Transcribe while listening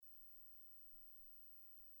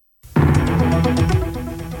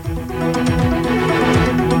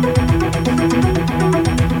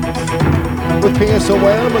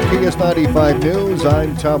KSOM, KS95 News.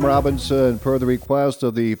 I'm Tom Robinson. Per the request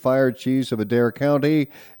of the fire chiefs of Adair County,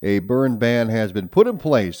 a burn ban has been put in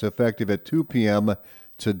place effective at 2 p.m.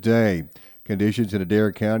 today. Conditions in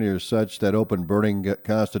Adair County are such that open burning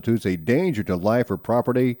constitutes a danger to life or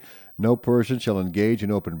property. No person shall engage in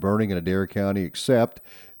open burning in Adair County except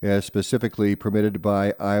as specifically permitted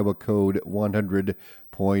by Iowa Code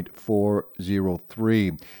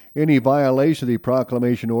 100.403. Any violation of the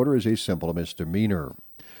proclamation order is a simple misdemeanor.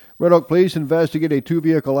 Red Oak Police investigate a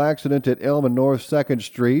two-vehicle accident at Elm and North 2nd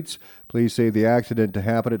Streets. Police say the accident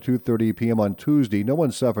happened at 2:30 p.m. on Tuesday. No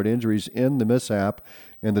one suffered injuries in the mishap,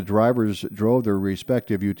 and the drivers drove their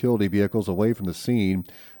respective utility vehicles away from the scene.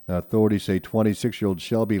 Authorities say 26-year-old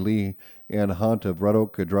Shelby Lee Ann Hunt of Red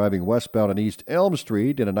Oak driving westbound on East Elm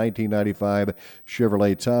Street in a 1995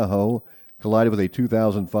 Chevrolet Tahoe collided with a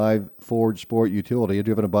 2005 Ford Sport utility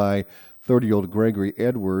driven by 30-year-old Gregory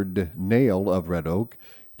Edward Nail of Red Oak,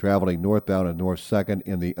 traveling northbound on North 2nd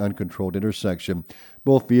in the uncontrolled intersection.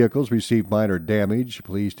 Both vehicles received minor damage.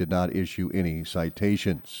 Police did not issue any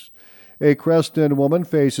citations. A Creston woman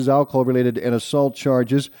faces alcohol-related and assault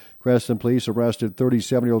charges. Creston police arrested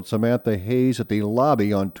 37-year-old Samantha Hayes at the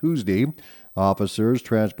lobby on Tuesday. Officers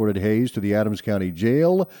transported Hayes to the Adams County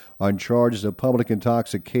Jail on charges of public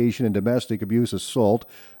intoxication and domestic abuse assault.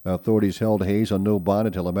 Authorities held Hayes on no bond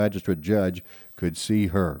until a magistrate judge could see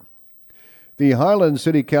her. The Harlan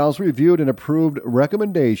City Council reviewed and approved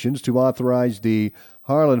recommendations to authorize the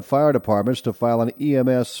Harlan Fire Departments to file an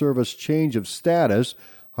EMS service change of status.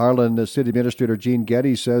 Harlan City Administrator Gene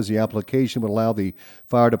Getty says the application would allow the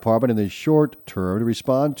fire department in the short term to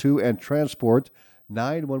respond to and transport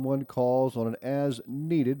 911 calls on an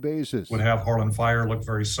as-needed basis. Would have Harlan Fire look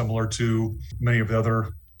very similar to many of the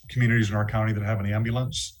other communities in our county that have an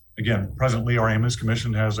ambulance. Again, presently our ambulance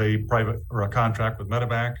commission has a private or a contract with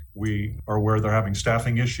Medevac. We are aware they're having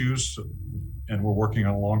staffing issues and we're working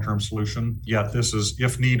on a long-term solution. Yet this is,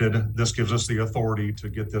 if needed, this gives us the authority to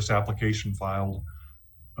get this application filed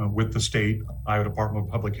with the state, Iowa Department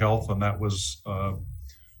of Public Health, and that was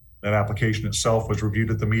that application itself was reviewed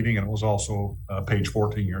at the meeting, and it was also page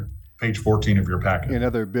 14 of your packet. In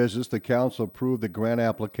other business, the council approved the grant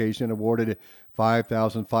application and awarded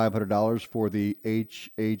 $5,500 for the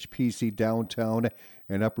HHPC downtown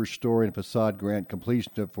and upper story and facade grant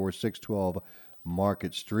completion for 612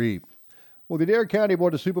 Market Street. Well, the Adair County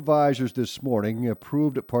Board of Supervisors this morning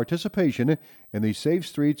approved participation in the Safe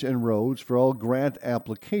Streets and Roads for All grant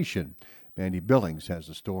application. Mandy Billings has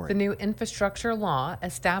the story. The new infrastructure law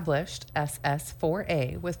established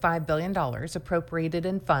SS4A with $5 billion appropriated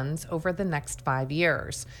in funds over the next 5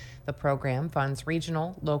 years. The program funds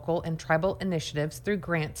regional, local, and tribal initiatives through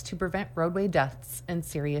grants to prevent roadway deaths and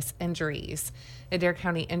serious injuries. Adair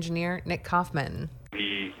County Engineer Nick Kaufman.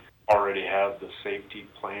 We already have the safety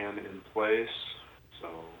plan in place, so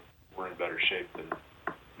we're in better shape than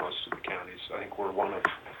most of the counties. I think we're one of,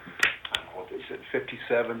 what is it,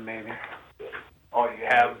 57 maybe? Oh, you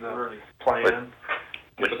have the plan?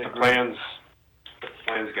 But the plan's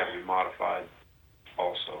got to be modified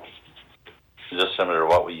also. Is this similar to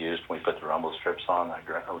what we used when we put the rumble strips on,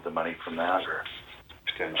 with the money from that? Or?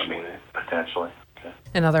 Potentially. Okay.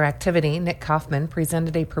 In other activity, Nick Kaufman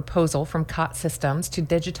presented a proposal from COT Systems to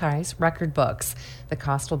digitize record books. The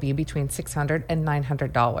cost will be between $600 and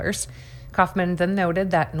 $900. Kaufman then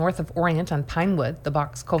noted that north of Orient on Pinewood, the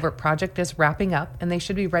box culvert project is wrapping up and they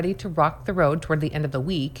should be ready to rock the road toward the end of the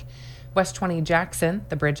week. West 20 Jackson,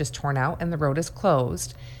 the bridge is torn out and the road is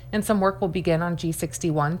closed. And some work will begin on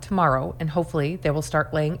G61 tomorrow, and hopefully they will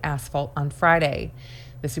start laying asphalt on Friday.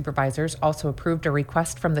 The supervisors also approved a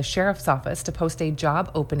request from the sheriff's office to post a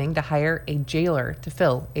job opening to hire a jailer to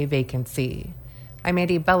fill a vacancy. I'm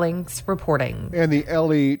Mandy Billings reporting. And the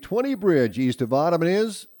LE20 bridge east of Audubon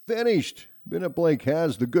is finished. Bennett Blake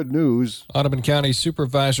has the good news. Audubon County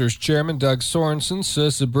Supervisors Chairman Doug Sorensen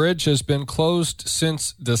says the bridge has been closed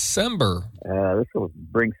since December. This will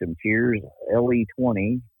bring some cheers.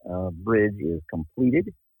 LE20 bridge is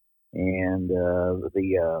completed, and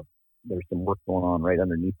there's some work going on right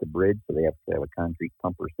underneath the bridge, so they have to have a concrete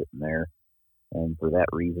pumper sitting there. And for that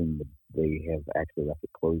reason, they have actually left it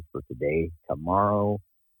closed for today. Tomorrow,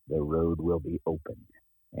 the road will be open,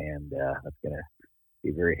 and that's going to be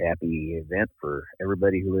a very happy event for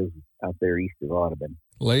everybody who lives out there east of Audubon.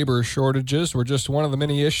 Labor shortages were just one of the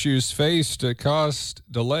many issues faced that caused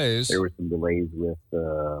delays. There were some delays with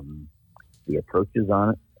the approaches on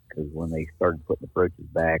it, because when they started putting approaches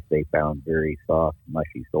back, they found very soft,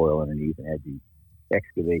 mushy soil underneath and had to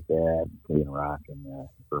excavate that, clean rock, and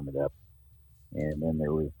firm it up. And then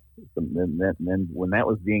there was then when that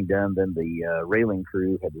was being done, then the railing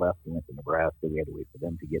crew had left and went to Nebraska. We had to wait for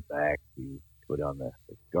them to get back to put on the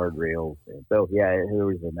guardrails. And so, yeah, there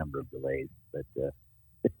was a number of delays. But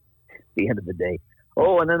at the end of the day.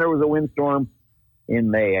 Oh, and then there was a windstorm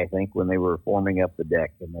in May, I think, when they were forming up the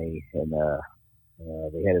deck. And they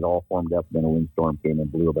had it all formed up. Then a windstorm came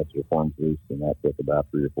and blew a bunch of forms loose. And that took about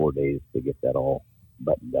 3 or 4 days to get that all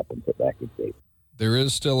buttoned up and put back in shape. There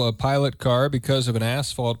is still a pilot car because of an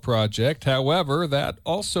asphalt project. However, that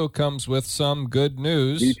also comes with some good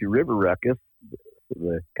news. Due to river ruckus,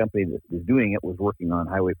 the company that was doing it was working on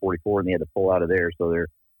Highway 44, and they had to pull out of there. So they're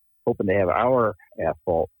hoping to have our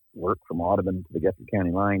asphalt work from Audubon to the Guthrie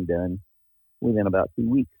County line done within about 2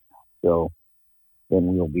 weeks. So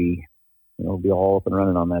then we'll be all up and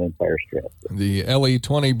running on that entire stretch. The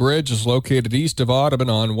LE20 bridge is located east of Audubon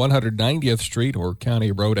on 190th Street or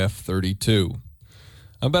County Road F32.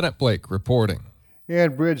 I'm Bennett Blake reporting.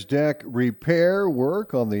 And bridge deck repair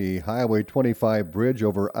work on the Highway 25 bridge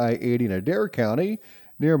over I-80 in Adair County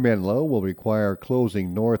near Menlo will require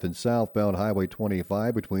closing north and southbound Highway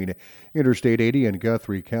 25 between Interstate 80 and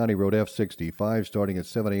Guthrie County Road F65 starting at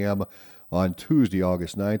 7 a.m. on Tuesday,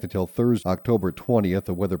 August 9th until Thursday, October 20th,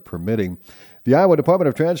 the weather permitting. The Iowa Department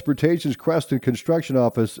of Transportation's Creston Construction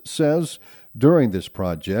Office says during this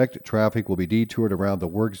project, traffic will be detoured around the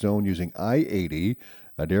work zone using I-80,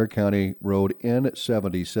 Adair County Road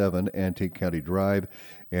N77, Antique County Drive,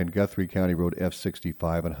 and Guthrie County Road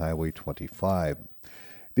F65 and Highway 25.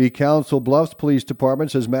 The Council Bluffs Police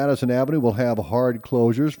Department says Madison Avenue will have hard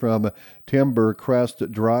closures from Timber Crest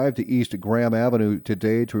Drive to East Graham Avenue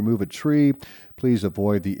today to remove a tree. Please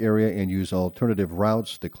avoid the area and use alternative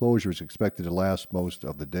routes. The closure is expected to last most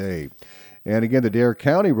of the day. And again, the Adair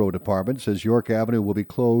County Road Department says York Avenue will be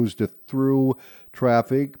closed through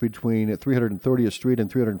traffic between 330th Street and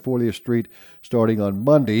 340th Street starting on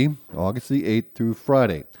Monday, August the 8th through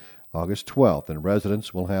Friday, August 12th, and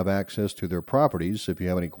residents will have access to their properties. If you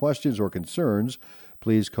have any questions or concerns,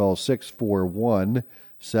 please call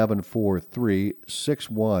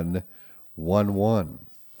 641-743-6111.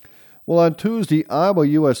 Well, on Tuesday, Iowa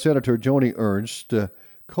U.S. Senator Joni Ernst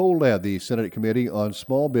co-led the Senate Committee on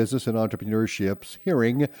Small Business and Entrepreneurship's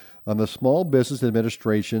hearing on the Small Business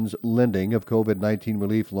Administration's lending of COVID-19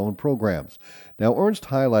 relief loan programs. Now, Ernst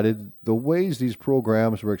highlighted the ways these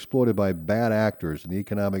programs were exploited by bad actors and the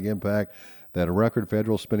economic impact that record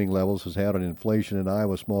federal spending levels has had on inflation in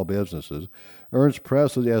Iowa small businesses. Ernst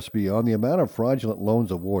pressed the SB on the amount of fraudulent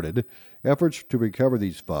loans awarded, efforts to recover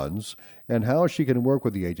these funds, and how she can work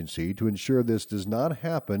with the agency to ensure this does not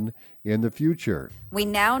happen in the future. We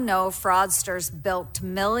now know fraudsters bilked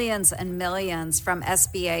millions and millions from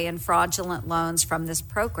SBA and fraudulent loans from this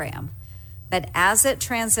program. But as it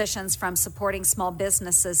transitions from supporting small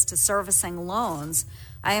businesses to servicing loans,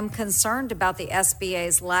 I am concerned about the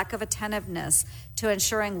SBA's lack of attentiveness to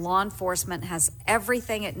ensuring law enforcement has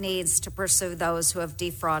everything it needs to pursue those who have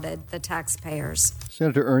defrauded the taxpayers.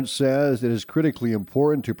 Senator Ernst says it is critically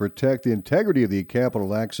important to protect the integrity of the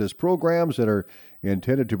capital access programs that are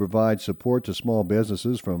intended to provide support to small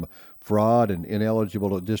businesses from fraud and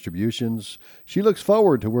ineligible distributions. She looks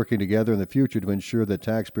forward to working together in the future to ensure that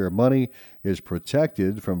taxpayer money is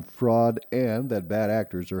protected from fraud and that bad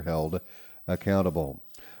actors are held accountable.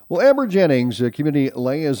 Well, Amber Jennings, a community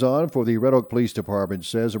liaison for the Red Oak Police Department,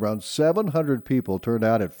 says around 700 people turned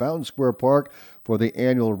out at Fountain Square Park for the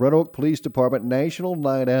annual Red Oak Police Department National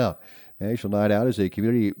Night Out. National Night Out is a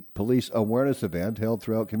community police awareness event held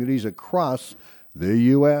throughout communities across the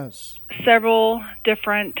U.S. Several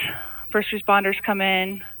different first responders come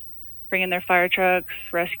in, bring in their fire trucks,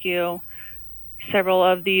 rescue. Several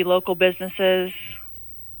of the local businesses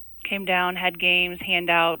came down, had games,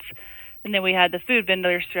 handouts. And then we had the food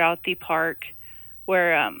vendors throughout the park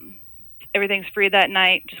where everything's free that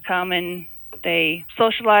night. Just come and they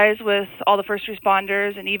socialize with all the first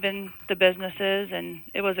responders and even the businesses. And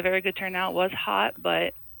it was a very good turnout. It was hot,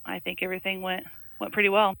 but I think everything went pretty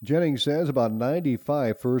well. Jennings says about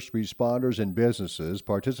 95 first responders and businesses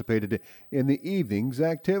participated in the evening's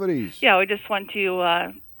activities. Yeah, we just want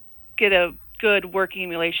to get a good working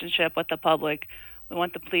relationship with the public. We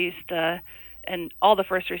want the police to and all the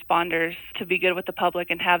first responders to be good with the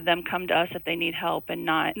public and have them come to us if they need help and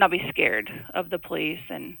not be scared of the police,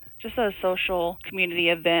 and just a social community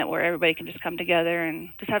event where everybody can just come together and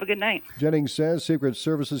just have a good night. Jennings says Secret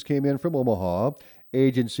Services came in from Omaha.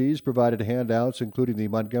 Agencies provided handouts, including the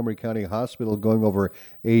Montgomery County Hospital going over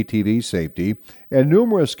ATV safety, and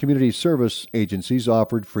numerous community service agencies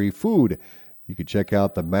offered free food. You can check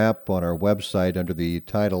out the map on our website under the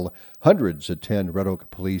title Hundreds Attend Red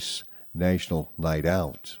Oak Police National Night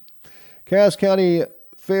Out. Cass County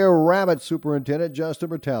Fair Rabbit Superintendent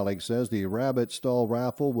Justin Bertalik says the rabbit stall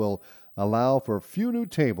raffle will allow for a few new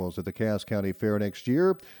tables at the Cass County Fair next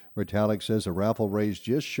year. Bertalik says the raffle raised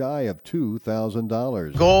just shy of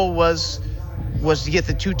 $2,000. Goal was to get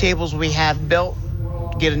the 2 tables we had built,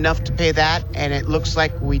 get enough to pay that, and it looks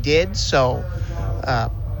like we did. So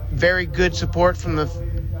very good support from the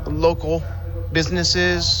local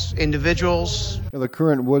businesses, individuals. The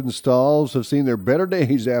current wooden stalls have seen their better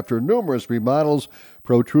days after numerous remodels,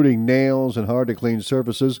 protruding nails, and hard-to-clean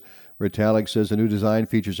surfaces. Bertalik says the new design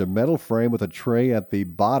features a metal frame with a tray at the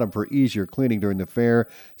bottom for easier cleaning during the fair,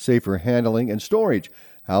 safer handling, and storage.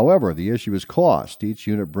 However, the issue is cost. Each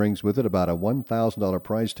unit brings with it about a $1,000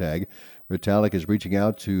 price tag. Bertalik is reaching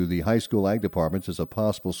out to the high school ag departments as a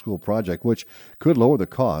possible school project, which could lower the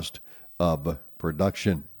cost of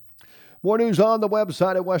production. More news on the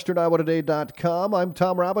website at westerniowatoday.com. I'm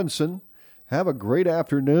Tom Robinson. Have a great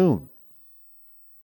afternoon.